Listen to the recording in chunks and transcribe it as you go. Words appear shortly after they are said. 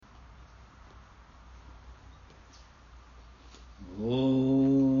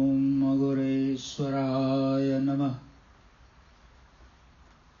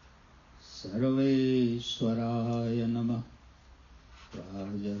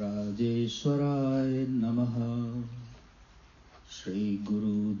राजराजेश्वराय नमः। श्री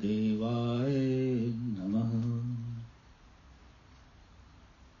गुरुदेवाय नमः।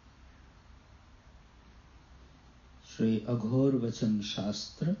 श्री अघोर वचन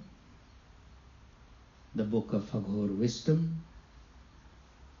शास्त्र, The Book of Aghor Wisdom,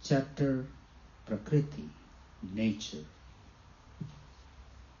 Chapter Prakriti, Nature.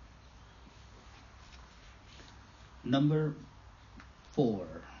 Number 4.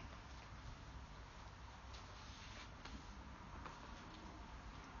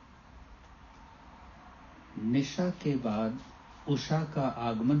 निशा के बाद उषा का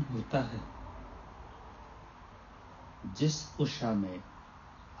आगमन होता है, जिस उषा में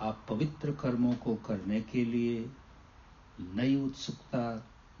आप पवित्र कर्मों को करने के लिए नई उत्सुकता,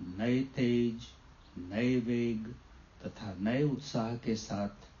 नए तेज, नए वेग तथा नए उत्साह के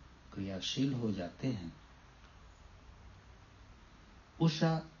साथ क्रियाशील हो जाते हैं।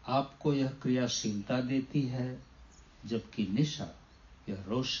 उषा आपको यह क्रियाशीलता देती है, जबकि निशा यह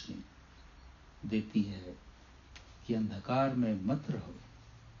रोशनी देती है कि अंधकार में मत रहो,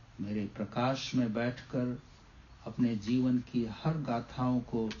 मेरे प्रकाश में बैठकर अपने जीवन की हर गाथाओं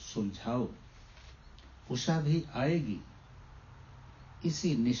को सुलझाओ। उषा भी आएगी,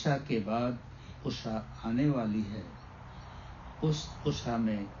 इसी निशा के बाद उषा आने वाली है। उस उषा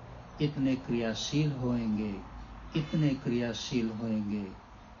में इतने क्रियाशील होंगे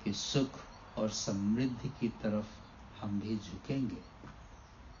कि सुख और समृद्धि की तरफ हम भी झुकेंगे।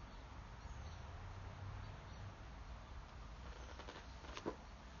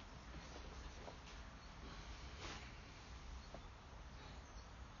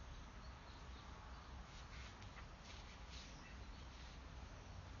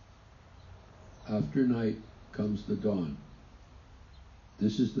 After night comes the dawn.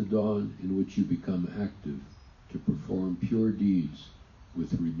 This is the dawn in which you become active to perform pure deeds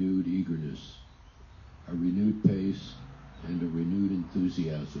with renewed eagerness, a renewed pace, and a renewed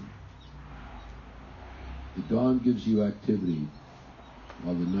enthusiasm. The dawn gives you activity,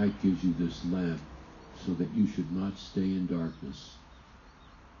 while the night gives you this lamp, so that you should not stay in darkness.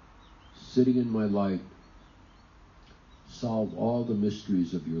 Sitting in my light, solve all the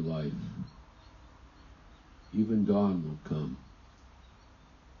mysteries of your life. Even dawn will come.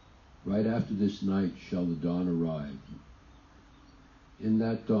 Right after this night shall the dawn arrive. In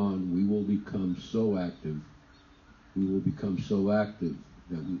that dawn we will become so active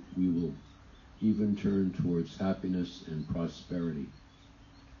that we will even turn towards happiness and prosperity.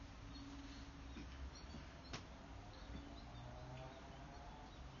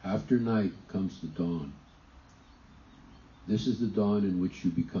 After night comes the dawn. This is the dawn in which you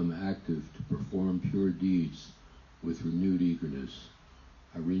become active to perform pure deeds with renewed eagerness,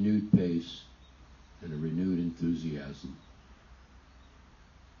 a renewed pace, and a renewed enthusiasm.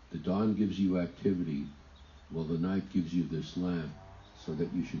 The dawn gives you activity, while the night gives you this lamp, so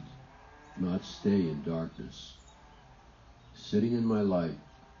that you should not stay in darkness. Sitting in my light,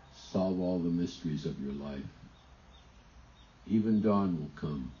 solve all the mysteries of your life. Even dawn will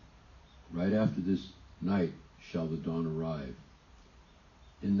come. Right after this night shall the dawn arrive.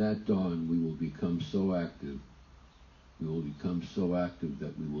 In that dawn we will become so active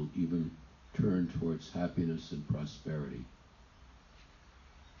that we will even turn towards happiness and prosperity.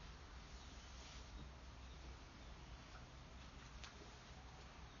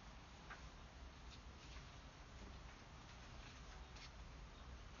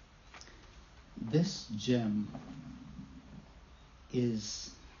 This gem is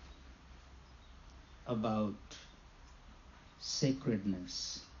about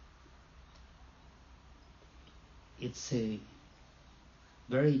sacredness. It's a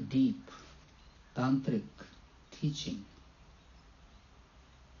very deep tantric teaching.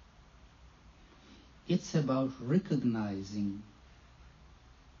 It's about recognizing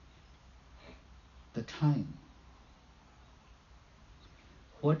the time.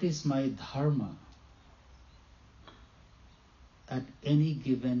 What is my dharma at any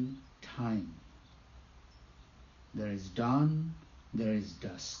given time? There is dawn, there is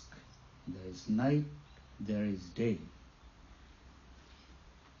dusk, there is night, there is day.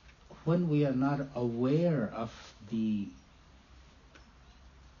 When we are not aware of the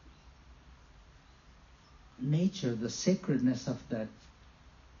nature, the sacredness of that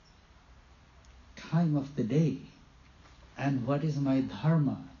time of the day, and what is my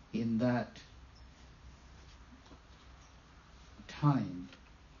dharma in that time,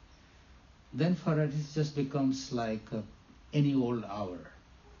 then for us it just becomes like any old hour.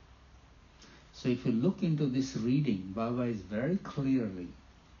 So if you look into this reading, Baba is very clearly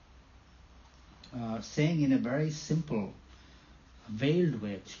saying in a very simple veiled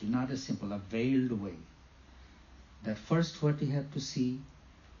way, actually, not a simple, a veiled way. That first what you have to see,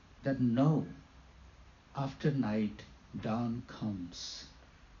 that no, after night, dawn comes.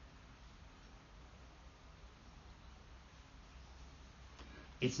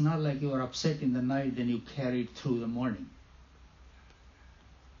 It's not like you are upset in the night, then you carry it through the morning.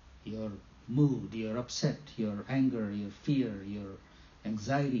 Your mood, your upset, your anger, your fear, your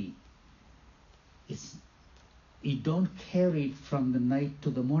anxiety, you don't carry it from the night to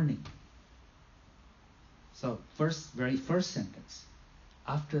the morning. So very first sentence,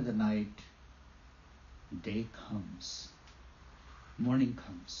 after the night, day comes, morning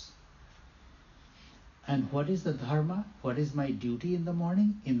comes. And what is the dharma? What is my duty in the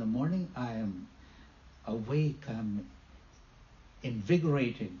morning? In the morning I am awake, I am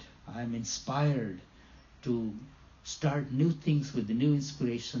invigorated, I am inspired to start new things with new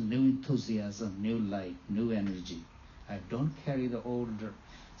inspiration, new enthusiasm, new light, new energy. I don't carry the older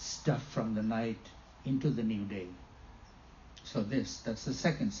stuff from the night into the new day. So that's the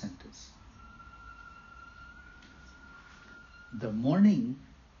second sentence. The morning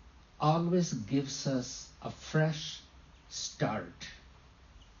always gives us a fresh start.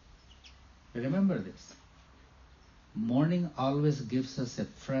 Remember this. Morning always gives us a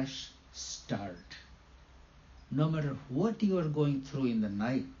fresh start. No matter what you are going through in the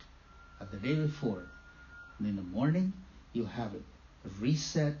night or the day before, in the morning you have a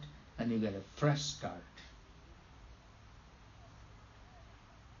reset and you get a fresh start.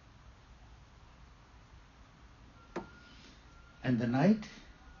 And the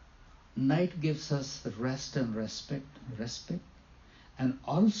night gives us rest and respite, and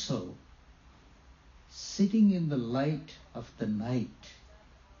also sitting in the light of the night,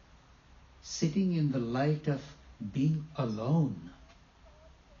 sitting in the light of being alone,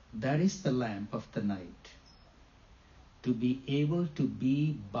 that is the lamp of the night. To be able to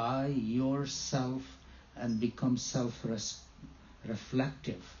be by yourself and become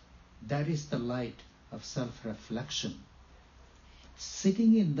self-reflective, that is the light of self-reflection.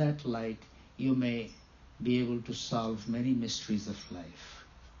 Sitting in that light, you may be able to solve many mysteries of life.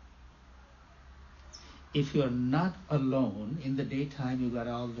 If you are not alone, in the daytime you got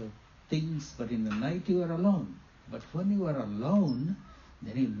all the things, but in the night you are alone. But when you are alone,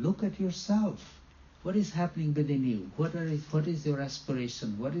 then you look at yourself. What is happening within you? What is your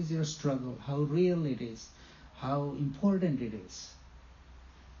aspiration? What is your struggle? How real it is? How important it is?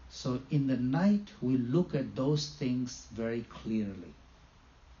 So in the night, we look at those things very clearly.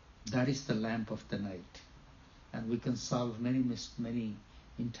 That is the lamp of the night. And we can solve many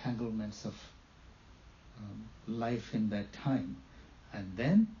entanglements of life in that time. And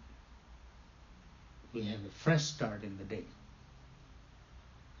then we have a fresh start in the day.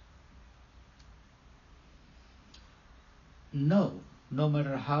 No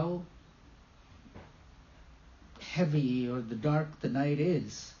matter how heavy or the dark the night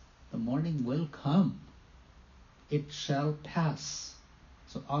is, the morning will come. It shall pass.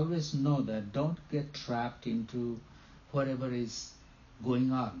 So always know that. Don't get trapped into whatever is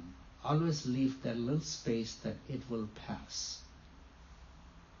going on. Always leave that little space that it will pass.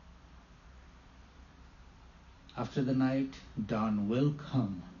 After the night, dawn will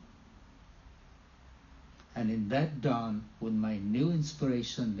come. And in that dawn, with my new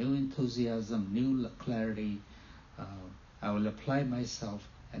inspiration, new enthusiasm, new clarity, I will apply myself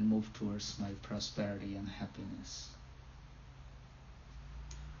and move towards my prosperity and happiness.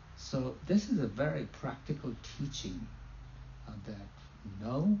 So this is a very practical teaching that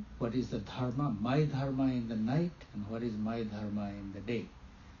know what is the dharma, my dharma in the night, and what is my dharma in the day.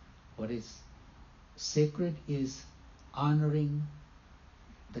 What is sacred is honoring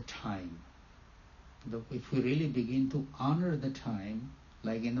the time. If we really begin to honor the time,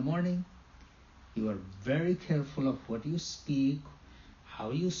 like in the morning, you are very careful of what you speak,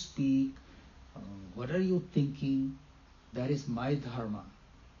 how you speak, what are you thinking. That is my dharma,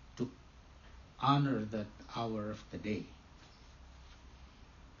 to honor that hour of the day.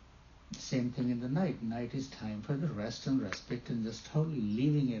 Same thing in the night. Night is time for the rest and respite and just totally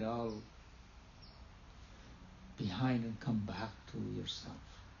leaving it all behind and come back to yourself.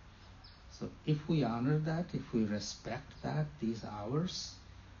 So if we honor that, if we respect that, these hours,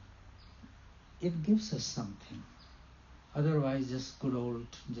 it gives us something. Otherwise, just good old,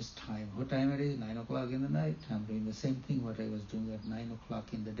 just time. What time it is? 9 o'clock in the night. I'm doing the same thing what I was doing at 9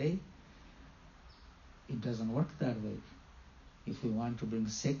 o'clock in the day. It doesn't work that way. If we want to bring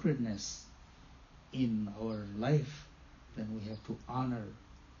sacredness in our life, then we have to honor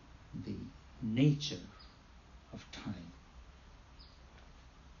the nature of time.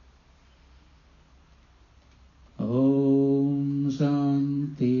 Om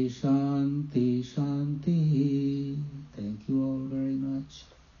शान्तिः